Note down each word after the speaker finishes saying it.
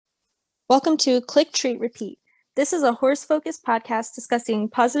Welcome to Click, Treat, Repeat. This is a horse-focused podcast discussing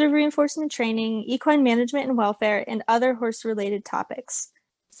positive reinforcement training, equine management and welfare, and other horse-related topics.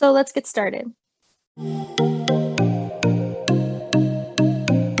 So let's get started.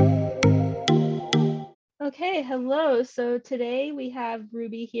 Okay, hello. So today we have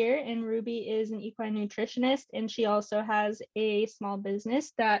Ruby here, and Ruby is an equine nutritionist, and she also has a small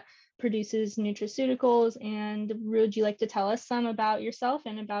business that produces nutraceuticals. And would you like to tell us some about yourself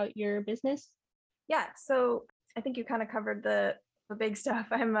and about your business? Yeah, so I think you kind of covered the big stuff.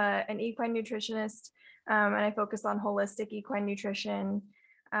 I'm an equine nutritionist, and I focus on holistic equine nutrition.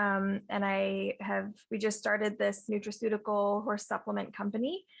 And we just started this nutraceutical horse supplement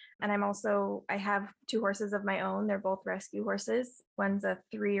company. And I have two horses of my own. They're both rescue horses. One's a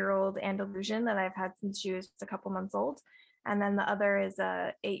 3-year-old Andalusian that I've had since she was a couple months old. And then the other is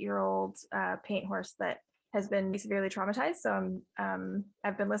a 8-year-old paint horse that has been severely traumatized. So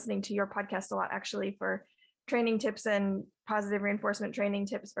I've been listening to your podcast a lot actually for training tips and positive reinforcement training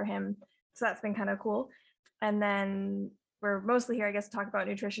tips for him. So that's been kind of cool. And then we're mostly here, I guess, to talk about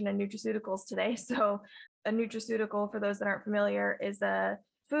nutrition and nutraceuticals today. So a nutraceutical, for those that aren't familiar, is a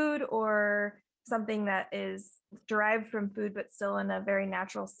food or something that is derived from food, but still in a very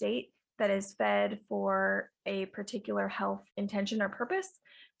natural state that is fed for a particular health intention or purpose.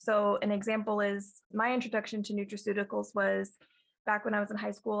 So an example is my introduction to nutraceuticals was back when I was in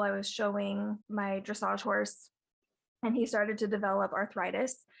high school. I was showing my dressage horse and he started to develop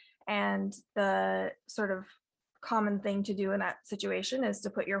arthritis. And the sort of common thing to do in that situation is to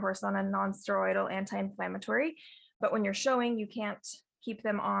put your horse on a non-steroidal anti-inflammatory. But when you're showing, you can't keep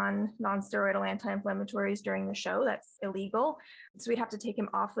them on non-steroidal anti-inflammatories during the show. That's illegal. So we'd have to take him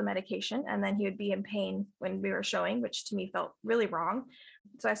off the medication and then he would be in pain when we were showing, which to me felt really wrong.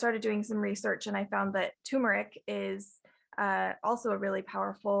 So I started doing some research and I found that turmeric is also a really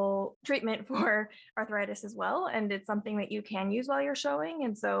powerful treatment for arthritis as well. And it's something that you can use while you're showing.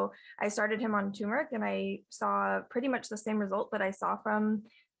 And so I started him on turmeric and I saw pretty much the same result that I saw from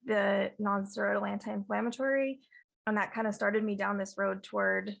the non-steroidal anti-inflammatory. And that kind of started me down this road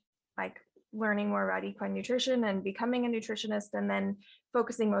toward like learning more about equine nutrition and becoming a nutritionist and then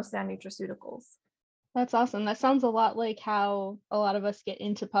focusing mostly on nutraceuticals. That's awesome. That sounds a lot like how a lot of us get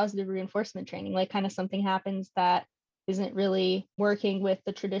into positive reinforcement training, like kind of something happens that isn't really working with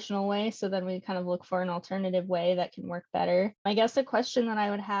the traditional way. So then we kind of look for an alternative way that can work better. I guess the question that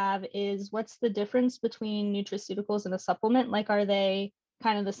I would have is what's the difference between nutraceuticals and a supplement? Like, are they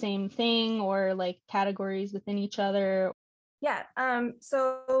kind of the same thing or like categories within each other? Yeah,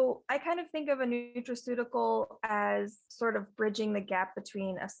 so I kind of think of a nutraceutical as sort of bridging the gap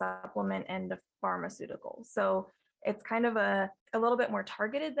between a supplement and a pharmaceutical. So it's kind of a little bit more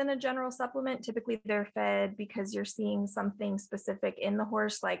targeted than a general supplement. Typically, they're fed because you're seeing something specific in the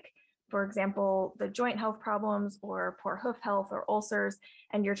horse, like, for example, the joint health problems or poor hoof health or ulcers,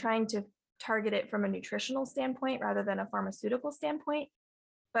 and you're trying to target it from a nutritional standpoint rather than a pharmaceutical standpoint.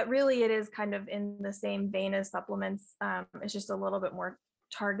 But really, it is kind of in the same vein as supplements. It's just a little bit more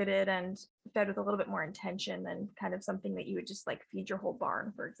targeted and fed with a little bit more intention than kind of something that you would just like feed your whole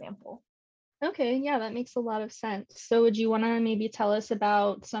barn, for example. Okay, yeah, that makes a lot of sense. So would you want to maybe tell us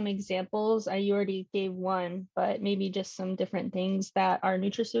about some examples? You already gave one, but maybe just some different things that are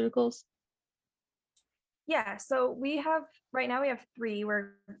nutraceuticals? Yeah, so right now we have 3.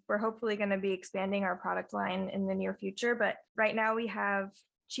 We're hopefully going to be expanding our product line in the near future, but right now we have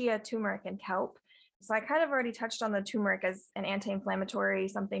chia, turmeric, and kelp. So I kind of already touched on the turmeric as an anti-inflammatory,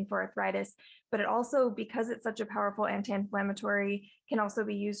 something for arthritis, but it also, because it's such a powerful anti-inflammatory, can also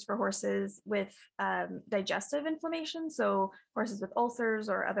be used for horses with digestive inflammation. So horses with ulcers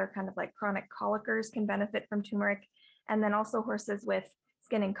or other kind of like chronic colickers can benefit from turmeric. And then also horses with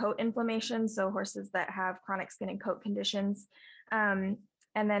skin and coat inflammation, so horses that have chronic skin and coat conditions.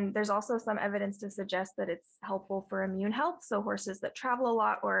 And then there's also some evidence to suggest that it's helpful for immune health. So horses that travel a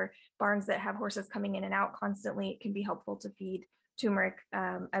lot or barns that have horses coming in and out constantly, it can be helpful to feed turmeric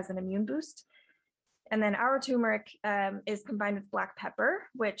as an immune boost. And then our turmeric is combined with black pepper,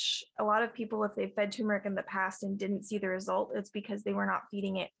 which a lot of people, if they've fed turmeric in the past and didn't see the result, it's because they were not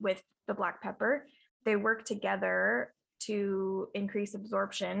feeding it with the black pepper. They work together to increase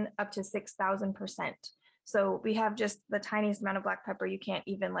absorption up to 6,000%. So we have just the tiniest amount of black pepper. You can't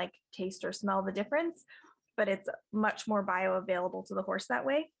even like taste or smell the difference, but it's much more bioavailable to the horse that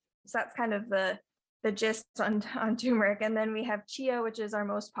way. So that's kind of the gist on turmeric. And then we have chia, which is our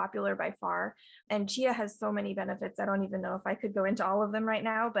most popular by far. And chia has so many benefits. I don't even know if I could go into all of them right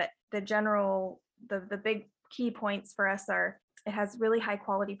now, but the big key points for us are it has really high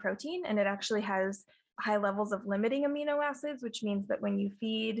quality protein and it actually has high levels of limiting amino acids, which means that when you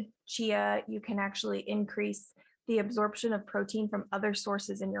feed chia, you can actually increase the absorption of protein from other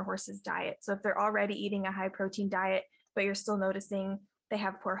sources in your horse's diet. So if they're already eating a high protein diet, but you're still noticing they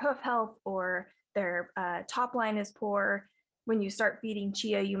have poor hoof health or their top line is poor, when you start feeding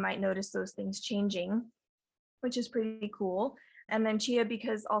chia, you might notice those things changing, which is pretty cool. And then chia,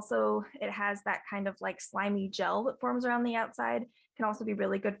 because also it has that kind of like slimy gel that forms around the outside, can also be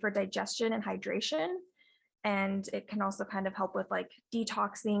really good for digestion and hydration. And it can also kind of help with like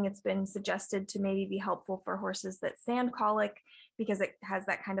detoxing. It's been suggested to maybe be helpful for horses that sand colic because it has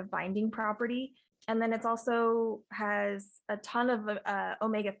that kind of binding property. And then it's also has a ton of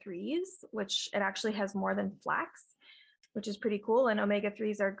omega-3s, which it actually has more than flax, which is pretty cool. And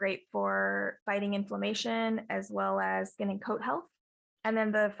omega-3s are great for fighting inflammation as well as skin and coat health. And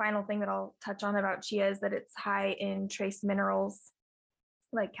then the final thing that I'll touch on about chia is that it's high in trace minerals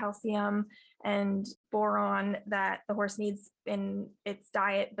like calcium and boron that the horse needs in its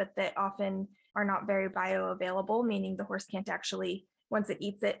diet, but that often are not very bioavailable, meaning the horse can't actually, once it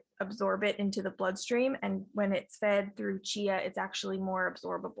eats it, absorb it into the bloodstream. And when it's fed through chia, it's actually more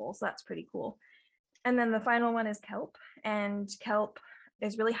absorbable. So that's pretty cool. And then the final one is kelp. And kelp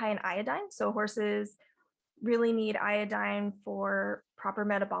is really high in iodine. So horses really need iodine for proper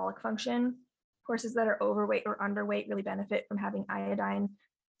metabolic function. Horses that are overweight or underweight really benefit from having iodine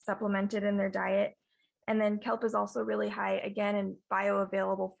supplemented in their diet. And then kelp is also really high, again, in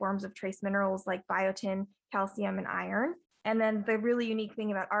bioavailable forms of trace minerals like biotin, calcium, and iron. And then the really unique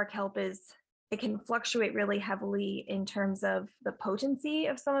thing about our kelp is it can fluctuate really heavily in terms of the potency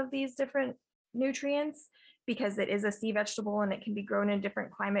of some of these different nutrients because it is a sea vegetable and it can be grown in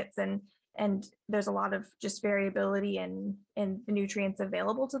different climates, and there's a lot of just variability in the nutrients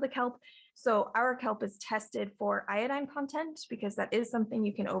available to the kelp. So our kelp is tested for iodine content because that is something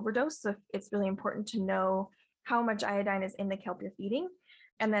you can overdose. So it's really important to know how much iodine is in the kelp you're feeding.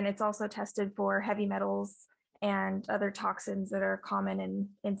 And then it's also tested for heavy metals and other toxins that are common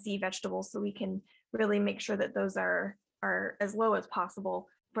in sea vegetables. So we can really make sure that those are as low as possible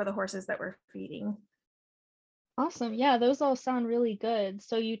for the horses that we're feeding. Awesome. Yeah, those all sound really good.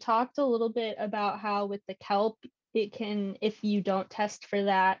 So you talked a little bit about how with the kelp, it can, if you don't test for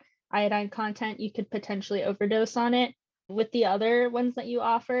that iodine content, you could potentially overdose on it. With the other ones that you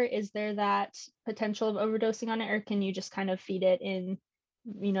offer, is there that potential of overdosing on it, or can you just kind of feed it in,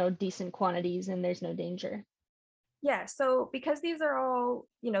 decent quantities and there's no danger? Yeah, so because these are all,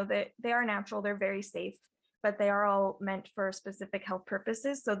 they are natural, they're very safe, but they are all meant for specific health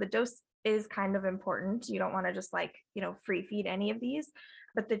purposes. So the dose is kind of important. You don't want to just like, free feed any of these,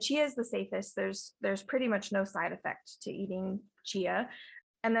 but the chia is the safest. There's pretty much no side effect to eating chia.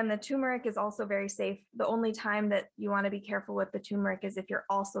 And then the turmeric is also very safe. The only time that you want to be careful with the turmeric is if you're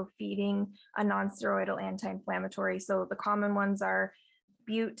also feeding a non-steroidal anti-inflammatory. So the common ones are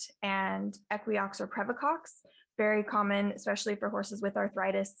bute and Equiox or Previcox, very common, especially for horses with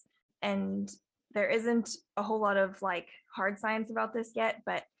arthritis. And there isn't a whole lot of like hard science about this yet,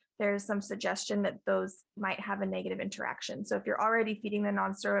 but there's some suggestion that those might have a negative interaction. So if you're already feeding the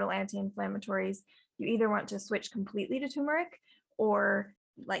non-steroidal anti-inflammatories, you either want to switch completely to turmeric or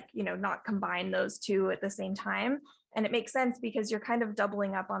not combine those two at the same time. And it makes sense because you're kind of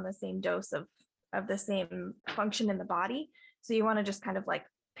doubling up on the same dose of the same function in the body. So you want to just kind of like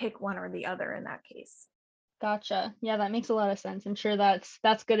pick one or the other in that case. Gotcha. Yeah, that makes a lot of sense. I'm sure that's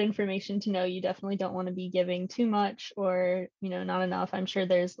good information to know. You definitely don't want to be giving too much or, not enough. I'm sure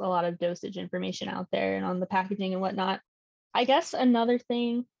there's a lot of dosage information out there and on the packaging and whatnot. I guess another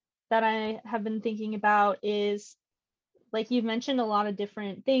thing that I have been thinking about is, like you've mentioned, a lot of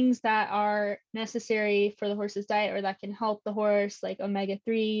different things that are necessary for the horse's diet or that can help the horse, like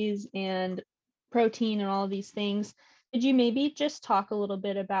omega-3s and protein and all of these things. Could you maybe just talk a little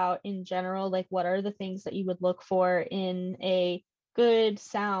bit about, in general, like what are the things that you would look for in a good,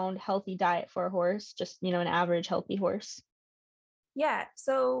 sound, healthy diet for a horse, just, an average healthy horse? Yeah.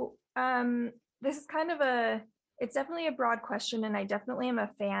 So this is kind of it's definitely a broad question. And I definitely am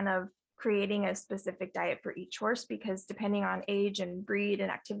a fan of creating a specific diet for each horse because depending on age and breed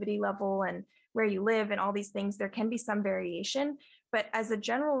and activity level and where you live and all these things, there can be some variation. But as a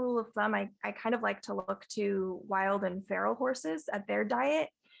general rule of thumb, I kind of like to look to wild and feral horses at their diet.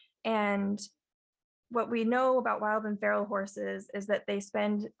 And what we know about wild and feral horses is that they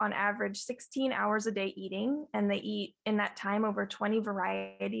spend on average 16 hours a day eating, and they eat in that time over 20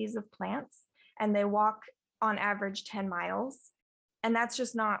 varieties of plants, and they walk on average 10 miles. And that's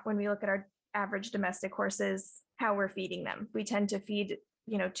just not, when we look at our average domestic horses, how we're feeding them. We tend to feed,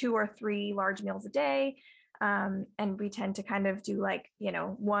 2 or 3 large meals a day. And we tend to kind of do like,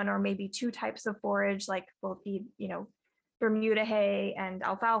 one or maybe two types of forage, like we'll feed, Bermuda hay and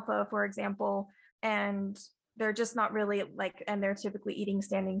alfalfa, for example. And they're just not really like, and they're typically eating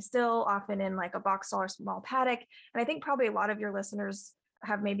standing still, often in like a box stall or small paddock. And I think probably a lot of your listeners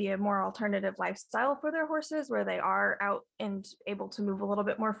have maybe a more alternative lifestyle for their horses where they are out and able to move a little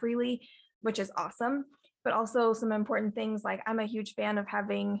bit more freely, which is awesome. But also some important things, like I'm a huge fan of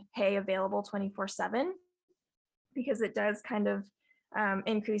having hay available 24/7, because it does kind of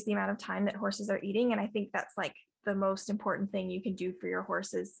increase the amount of time that horses are eating. And I think that's like the most important thing you can do for your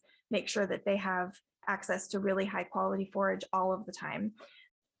horses, make sure that they have access to really high quality forage all of the time.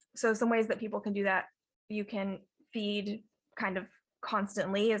 So some ways that people can do that: you can feed kind of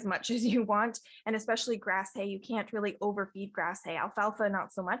constantly as much as you want, and especially grass hay. You can't really overfeed grass hay. Alfalfa,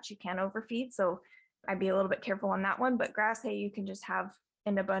 not so much. You can overfeed. So I'd be a little bit careful on that one, but grass hay you can just have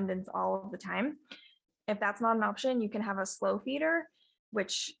in abundance all of the time. If that's not an option, you can have a slow feeder,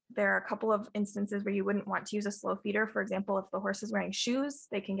 which there are a couple of instances where you wouldn't want to use a slow feeder. For example, if the horse is wearing shoes,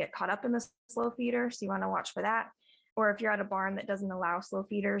 they can get caught up in the slow feeder. So you want to watch for that. Or if you're at a barn that doesn't allow slow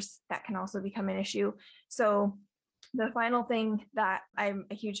feeders, that can also become an issue. So the final thing that I'm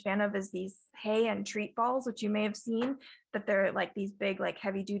a huge fan of is these hay and treat balls, which you may have seen, that they're like these big, like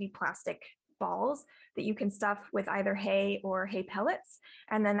heavy duty plastic balls that you can stuff with either hay or hay pellets.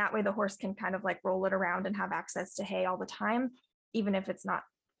 And then that way the horse can kind of like roll it around and have access to hay all the time, even if it's not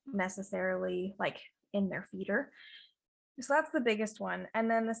necessarily like in their feeder. So that's the biggest one. And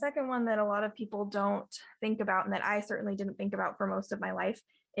then the second one that a lot of people don't think about, and that I certainly didn't think about for most of my life,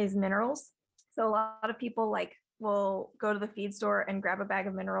 is minerals. So a lot of people like will go to the feed store and grab a bag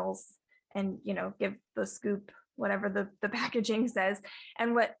of minerals and, give the scoop whatever the packaging says.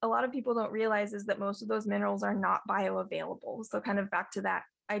 And what a lot of people don't realize is that most of those minerals are not bioavailable. So kind of back to that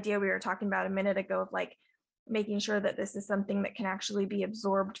idea we were talking about a minute ago of like making sure that this is something that can actually be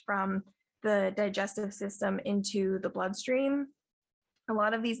absorbed from the digestive system into the bloodstream. A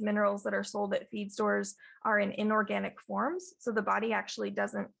lot of these minerals that are sold at feed stores are in inorganic forms, so the body actually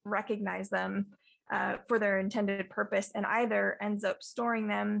doesn't recognize them for their intended purpose, and either ends up storing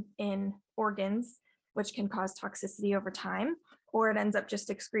them in organs, which can cause toxicity over time, or it ends up just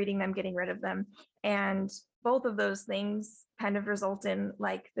excreting them, getting rid of them. And both of those things kind of result in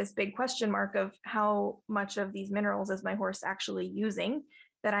like this big question mark of how much of these minerals is my horse actually using,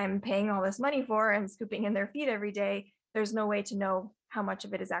 that I'm paying all this money for and scooping in their feed every day. There's no way to know how much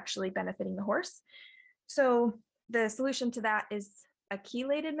of it is actually benefiting the horse. So the solution to that is a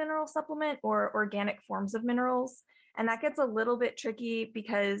chelated mineral supplement or organic forms of minerals. And that gets a little bit tricky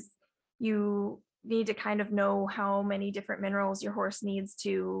because you need to kind of know how many different minerals your horse needs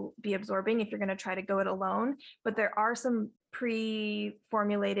to be absorbing if you're going to try to go it alone. But there are some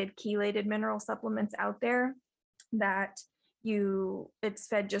pre-formulated chelated mineral supplements out there that it's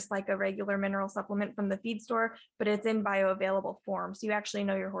fed just like a regular mineral supplement from the feed store, but it's in bioavailable form. So you actually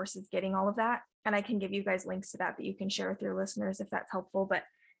know your horse is getting all of that. And I can give you guys links to that you can share with your listeners if that's helpful. But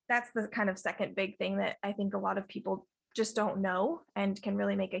that's the kind of second big thing that I think a lot of people just don't know and can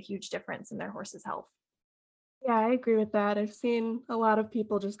really make a huge difference in their horse's health. Yeah, I agree with that. I've seen a lot of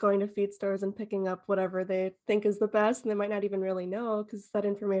people just going to feed stores and picking up whatever they think is the best, and they might not even really know because that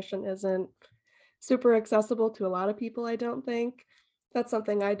information isn't super accessible to a lot of people, I don't think. That's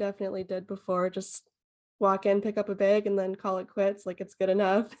something I definitely did before, just walk in, pick up a bag, and then call it quits, like it's good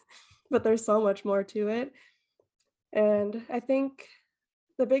enough. But there's so much more to it. And I think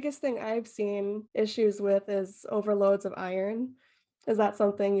the biggest thing I've seen issues with is overloads of iron. Is that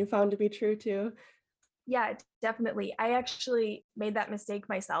something you found to be true too? Yeah, definitely. I actually made that mistake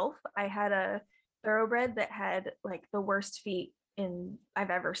myself. I had a thoroughbred that had like the worst feet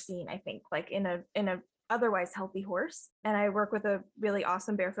I've ever seen, I think, like in a otherwise healthy horse. And I work with a really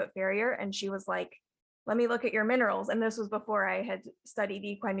awesome barefoot farrier, and she was like, let me look at your minerals. And this was before I had studied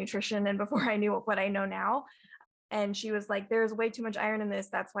equine nutrition and before I knew what I know now. And she was like, there's way too much iron in this.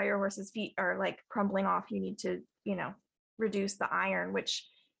 That's why your horse's feet are like crumbling off. You need to, reduce the iron, which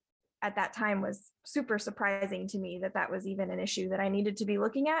at that time was super surprising to me that was even an issue that I needed to be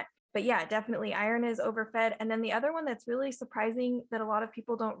looking at. But yeah, definitely iron is overfed. And then the other one that's really surprising that a lot of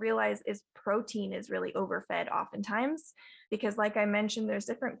people don't realize is protein is really overfed oftentimes, because like I mentioned, there's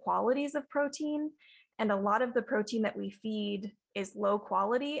different qualities of protein. And a lot of the protein that we feed is low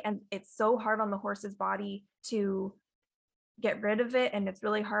quality, and it's so hard on the horse's body to get rid of it. And it's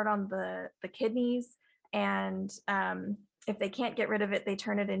really hard on the kidneys. And if they can't get rid of it, they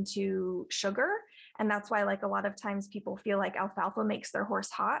turn it into sugar. And that's why like a lot of times people feel like alfalfa makes their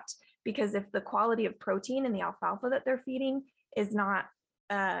horse hot, because if the quality of protein in the alfalfa that they're feeding is not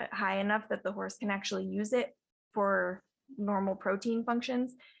high enough that the horse can actually use it for normal protein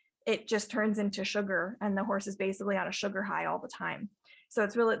functions, it just turns into sugar and the horse is basically on a sugar high all the time. So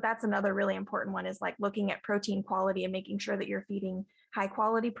that's another really important one, is like looking at protein quality and making sure that you're feeding high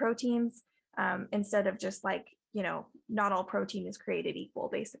quality proteins, instead of just like, not all protein is created equal,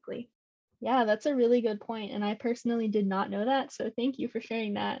 basically. Yeah, that's a really good point. And I personally did not know that. So thank you for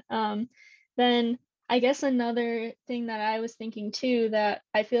sharing that. Then I guess another thing that I was thinking too, that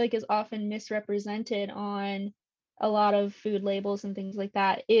I feel like is often misrepresented on a lot of food labels and things like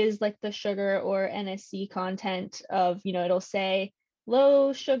that, is like the sugar or NSC content of, it'll say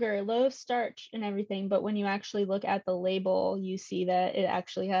low sugar, low starch and everything. But when you actually look at the label, you see that it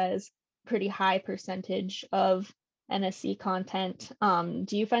actually has pretty high percentage of NSC content.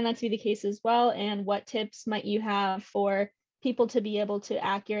 Do you find that to be the case as well? And what tips might you have for people to be able to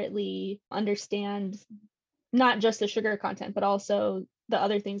accurately understand not just the sugar content, but also the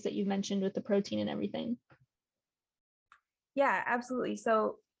other things that you mentioned with the protein and everything? Yeah, absolutely.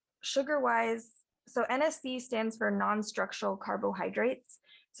 So sugar wise, so NSC stands for non-structural carbohydrates.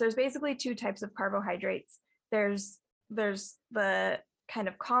 So there's basically two types of carbohydrates. There's the kind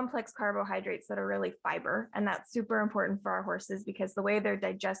of complex carbohydrates that are really fiber, and that's super important for our horses because the way their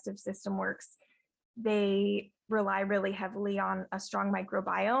digestive system works, they rely really heavily on a strong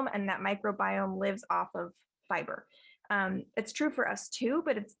microbiome, and that microbiome lives off of fiber. It's true for us too,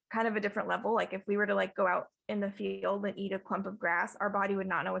 but it's kind of a different level. Like if we were to like go out in the field and eat a clump of grass, our body would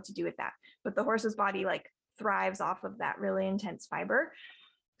not know what to do with that. But the horse's body like thrives off of that really intense fiber.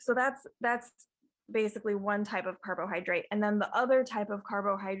 So that's basically one type of carbohydrate. And then the other type of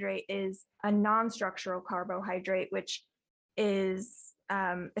carbohydrate is a non-structural carbohydrate, which is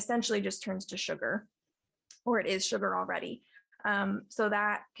essentially just turns to sugar, or it is sugar already. So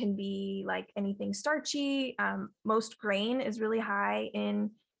that can be like anything starchy. Most grain is really high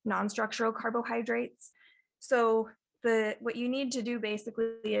in non-structural carbohydrates. So what you need to do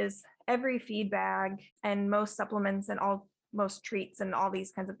basically is every feed bag and most supplements and most treats and all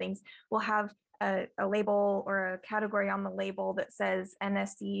these kinds of things will have a label or a category on the label that says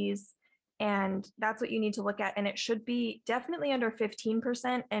NSCs. And that's what you need to look at. And it should be definitely under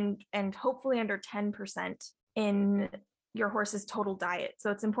 15% and hopefully under 10% in your horse's total diet.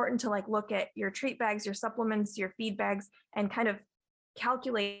 So it's important to like look at your treat bags, your supplements, your feed bags, and kind of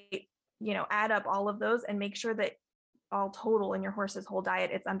calculate, add up all of those and make sure that all total in your horse's whole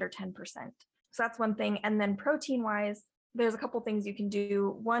diet, it's under 10%. So that's one thing. And then protein wise, there's a couple things you can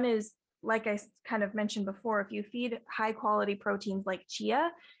do. One is, like I kind of mentioned before, if you feed high quality proteins like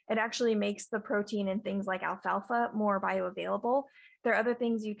chia, it actually makes the protein in things like alfalfa more bioavailable. There are other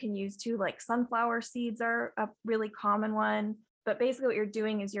things you can use too, like sunflower seeds are a really common one. But basically what you're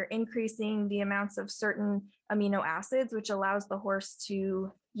doing is you're increasing the amounts of certain amino acids, which allows the horse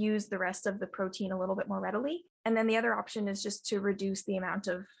to use the rest of the protein a little bit more readily. And then the other option is just to reduce the amount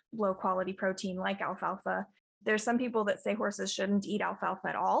of low quality protein like alfalfa. There's some people that say horses shouldn't eat alfalfa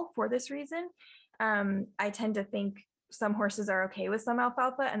at all for this reason. I tend to think some horses are okay with some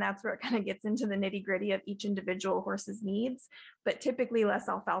alfalfa, and that's where it kind of gets into the nitty gritty of each individual horse's needs. But typically less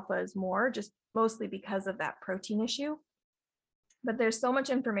alfalfa is more, just mostly because of that protein issue. But there's so much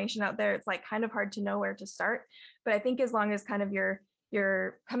information out there, it's like kind of hard to know where to start. But I think as long as kind of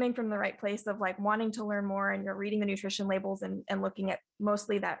you're coming from the right place of like wanting to learn more and you're reading the nutrition labels and looking at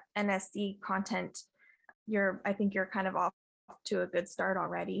mostly that NSC content, I think you're kind of off to a good start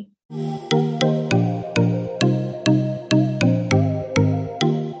already.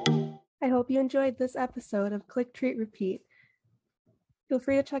 I hope you enjoyed this episode of Click Treat Repeat. Feel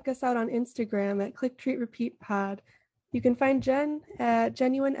free to check us out on Instagram at Click Treat Repeat Pod. You can find Jen at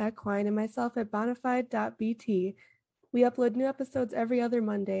Genuine Equine and myself at bonafide.bt. We upload new episodes every other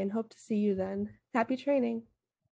Monday and hope to see you then. Happy training!